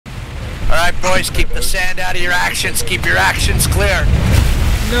Alright boys, keep the sand out of your actions, keep your actions clear.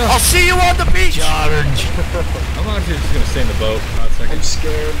 No. I'll see you on the beach! Charge! I'm actually just gonna stay in the boat for a second. I'm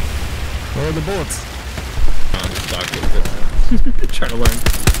scared. Where are the bullets? I'm just talking with it. Trying to learn.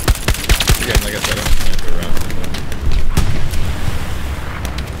 Again, like I said, I'm trying to go around.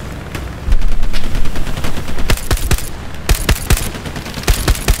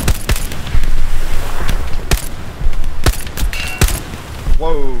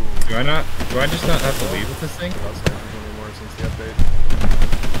 Whoa. Do I just not have to leave with this thing? Not saying anymore since the update.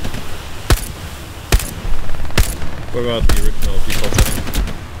 What about the original default setting?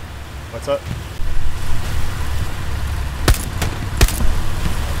 What's up?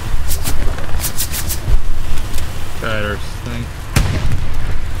 Guiders thing.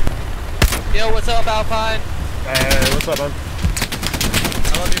 Yo, what's up, Alpine? Hey, what's up, man?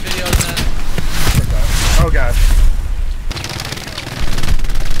 I love your videos, man. Oh gosh.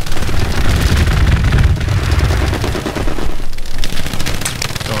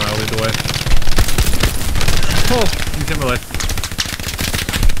 I'll lead the way. Oh, you hit my life.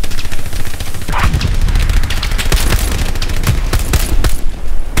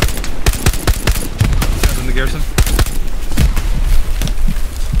 In the garrison.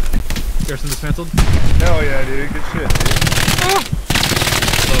 Garrison dismantled. Hell yeah, dude. Good shit, dude. Oh.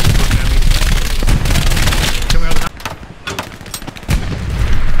 Coming out of the house.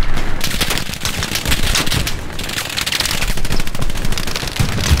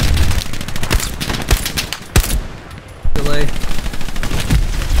 Delay.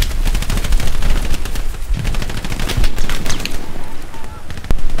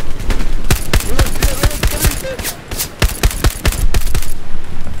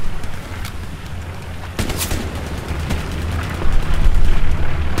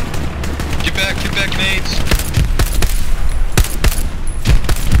 Get back, mates.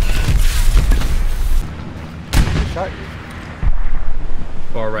 Shot you.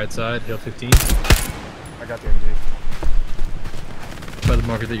 Far right side, hill 15. I got the MG. By the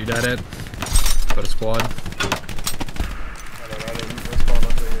marker that you died at. About a squad. I didn't respawn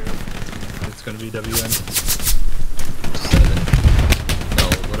up there. It's gonna be WN. No,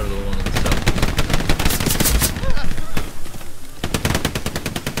 whatever the one on the south.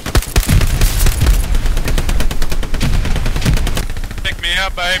 Pick me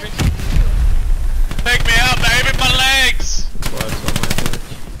up, baby. Pick me up, baby. My legs. Squad's on my side.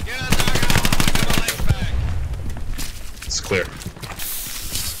 Get out there, get my legs back. It's clear.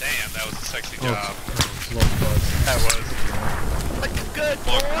 Damn, that was a sexy Oh, job. long squads. That was. Like a good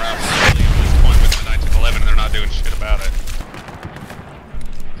boy. Around really at this point with the 1911, and they're not doing shit about it.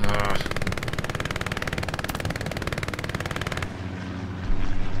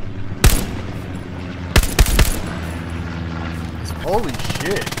 Holy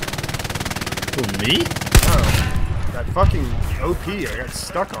shit. Who, me? Oh. That fucking OP, I got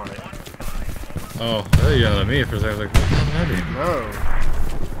stuck on it. Oh, I thought you yelled at me for a second. I was like, what the hell did I do? No.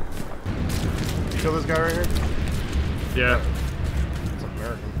 You kill this guy right here? Yeah. It's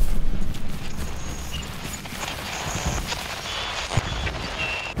American.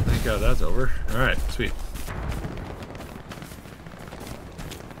 Thank God that's over. Alright, sweet.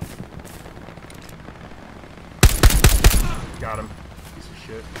 Got him. Piece of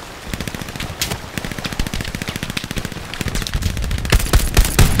shit.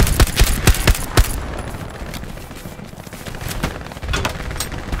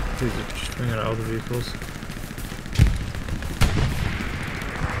 Please just bring it out of the vehicles.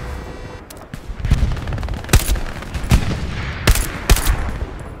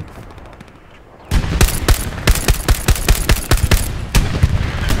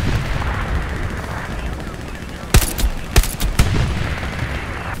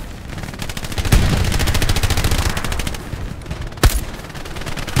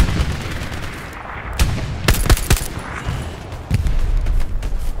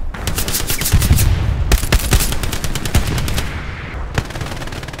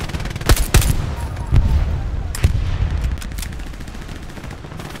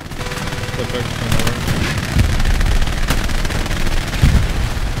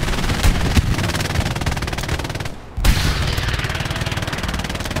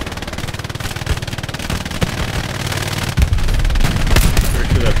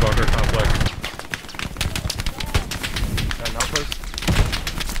 Walker complex. Got an outpost?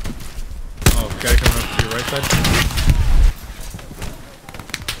 Oh, guy coming up to your right side.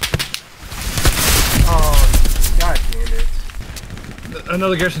 Oh, god damn it.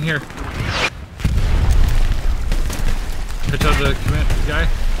 Another garrison here. Pitch out the command guy.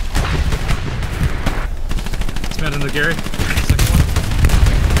 Command in the Gary. Second one.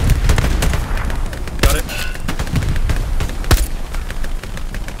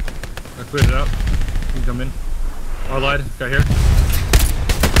 come in. Our light, got here.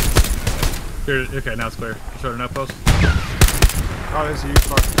 Here, okay, now it's clear. Short enough post. Oh, there's you.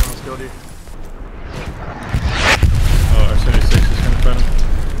 Fuck, I almost killed you. Oh, our 76 is gonna fight him.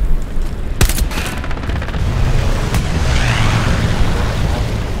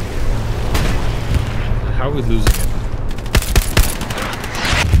 How are we losing it?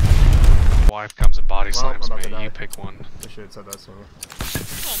 Wife comes and body Well, slams I'm about to me. die. You pick one. I should have said that sooner.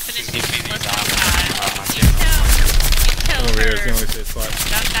 Won't finish Give me this these one. Come over here, it's the only safe spot.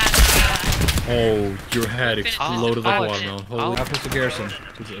 Got that. Oh, your head Finish exploded this like a one. watermelon. Holy Officer Garrison.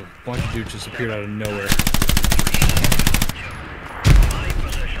 Just a bunch of dudes just appeared out of nowhere.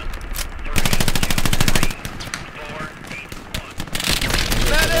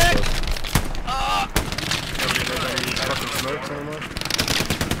 Nobody knows how to use fucking smokes anymore.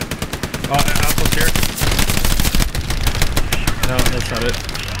 Apple's here. No, that's not it.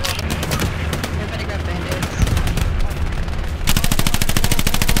 Everybody grab band-aids.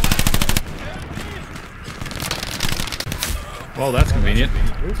 Well, that's convenient.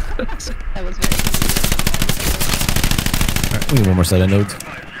 That was very Alright, we need one more set of nodes.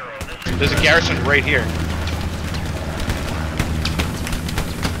 There's a garrison right here.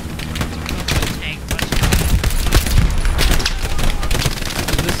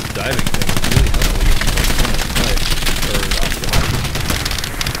 This diving thing is really helpful. You can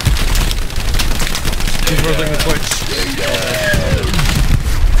He's rolling this way.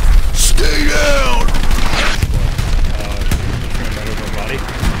 Stay down!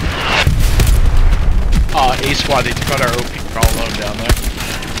 A squad, they took out our OP. We're all alone down there.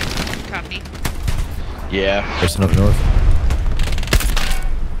 Copy. Yeah. Person up north.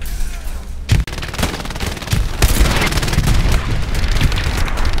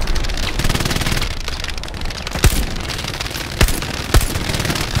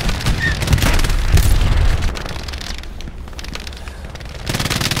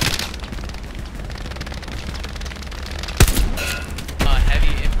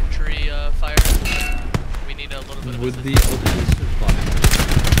 Heavy infantry fire. We need a little bit of Would the assistance. OPs fly?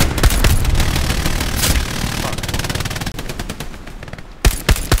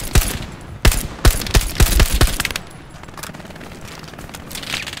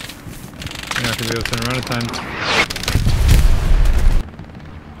 You're not gonna be able to turn around in time.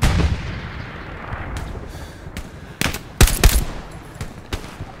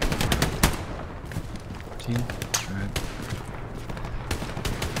 Alright.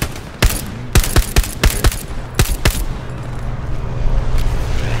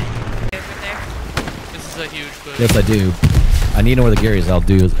 Over there. This is a huge push. Yes, I do. I need to know where the Gary is. I'll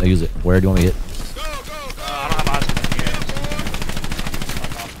use it. Where do you want me to hit? I don't have eyes on the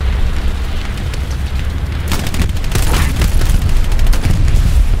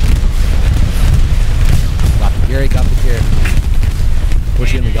Got the Gary, got the Gary.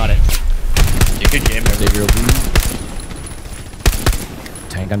 Push in, we got it. Yeah, good game, man. Save your OP.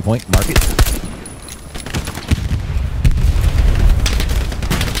 Tank on point, mark it.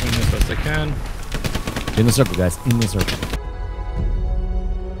 Doing this best I can. In the circle, guys. In the circle.